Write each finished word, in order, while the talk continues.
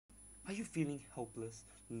Are you feeling helpless,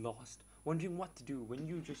 lost, wondering what to do when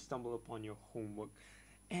you just stumble upon your homework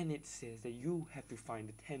and it says that you have to find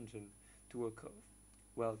the tangent to a curve?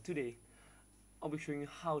 Well, today I'll be showing you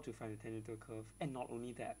how to find the tangent to a curve, and not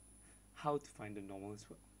only that, how to find the normal as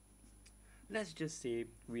well. Let's just say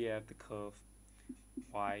we have the curve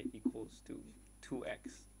y equals to 2x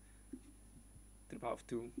to the power of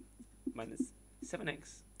 2 minus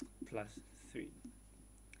 7x plus 3.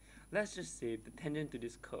 Let's just say the tangent to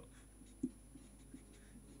this curve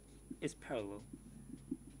is parallel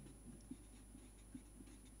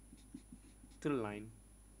to the line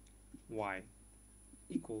y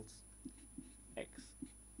equals x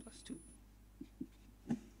plus 2.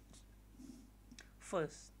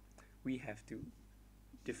 First, we have to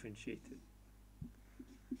differentiate it.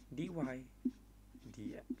 dy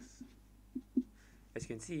dx. As you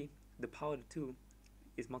can see, the power of 2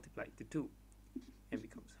 is multiplied to 2 and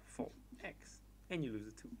becomes 4x, and you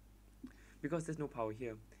lose the 2. Because there's no power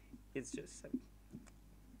here, it's just 7.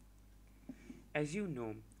 As you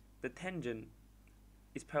know, the tangent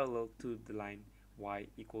is parallel to the line y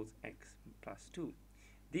equals x plus 2.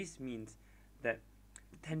 This means that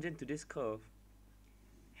the tangent to this curve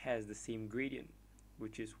has the same gradient,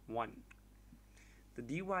 which is 1. The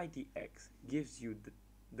dy dx gives you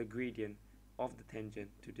the gradient of the tangent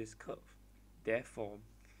to this curve. Therefore,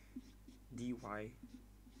 dy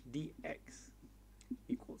dx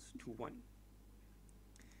equals to 1.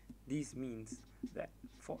 This means that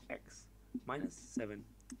for x minus 7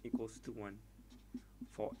 equals to 1,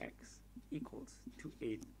 for x equals to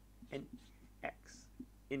 8, and x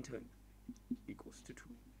in turn equals to 2.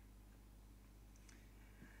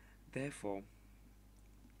 Therefore,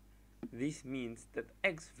 this means that the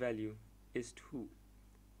x value is 2.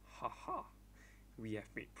 Haha, we have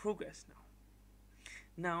made progress now.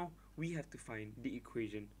 Now we have to find the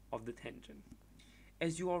equation of the tangent.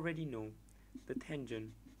 As you already know, the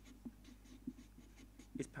tangent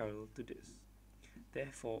is parallel to this.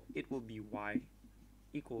 Therefore, it will be y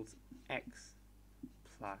equals x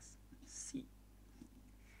plus c.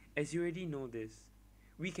 As you already know this,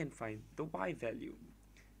 we can find the y value.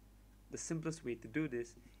 The simplest way to do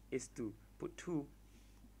this is to put 2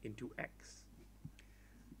 into x.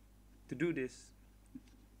 To do this,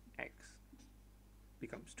 x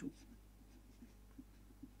becomes 2.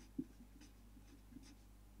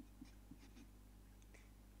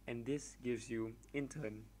 And this gives you, in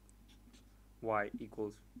turn, y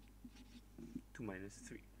equals 2 minus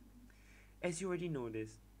 3. As you already know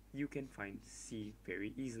this, you can find c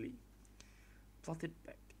very easily. Plot it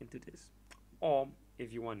back into this. Or,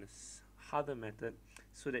 if you want a harder method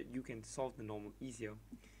so that you can solve the normal easier,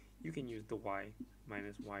 you can use the y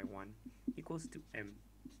minus y1 equals to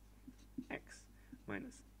mx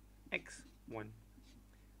minus x1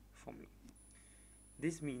 formula.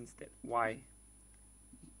 This means that y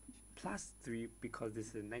plus 3, because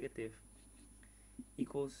this is a negative,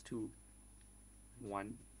 equals to 1x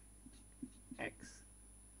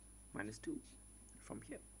minus 2 from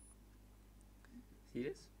here. See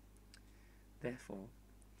this? Therefore,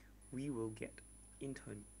 we will get, in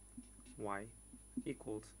turn, y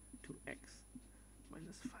equals to x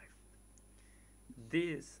minus 5.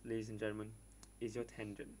 This, ladies and gentlemen, is your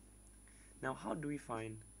tangent. Now, how do we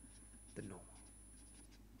find the normal?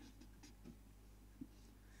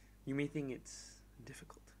 You may think it's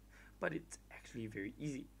difficult, but it's actually very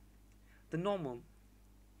easy. The normal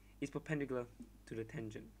is perpendicular to the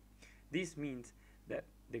tangent. This means that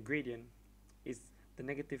the gradient is the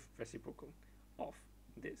negative reciprocal of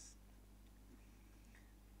this.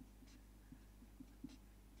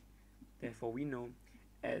 Therefore, we know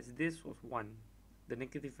as this was 1, the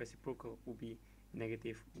negative reciprocal will be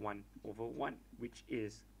negative 1 over 1, which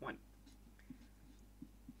is 1.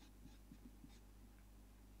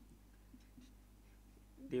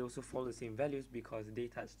 They also follow the same values because they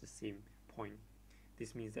touch the same point.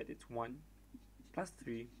 This means that it's 1 plus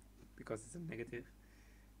 3, because it's a negative,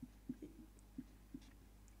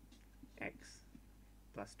 x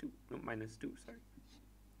plus 2, no, minus 2, sorry.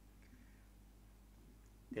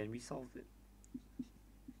 Then we solve it.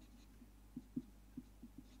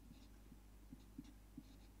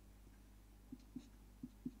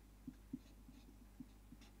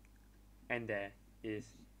 And there is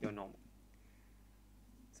your normal.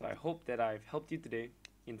 So I hope that I've helped you today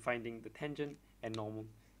in finding the tangent and normal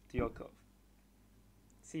to your curve.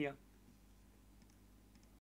 See ya.